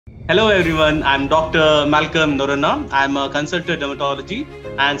Hello everyone, I'm Dr. Malcom Noronha. I'm a consultant dermatology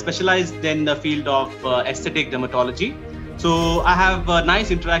and specialized in the field of aesthetic dermatology. So I have a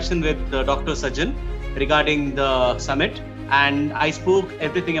nice interaction with Dr. Sajjan regarding the summit, and I spoke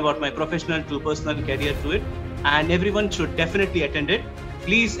everything about my professional to personal career to it, and everyone should definitely attend it.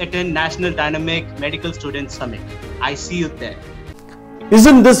 Please attend National Dynamic Medical Student Summit. I see you there.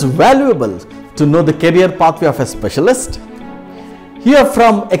 Isn't this valuable to know the career pathway of a specialist? Hear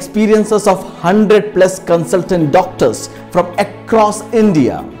from experiences of 100+ consultant doctors from across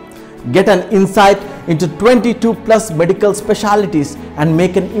India. Get an insight into 22+ medical specialties and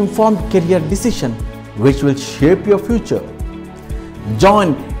make an informed career decision which will shape your future.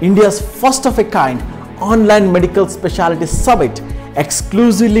 Join India's first of a kind online medical specialty summit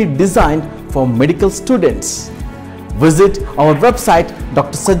exclusively designed for medical students. Visit our website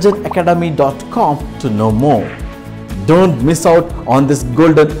drsajjanacademy.com to know more. Don't miss out on this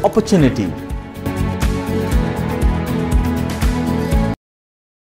golden opportunity.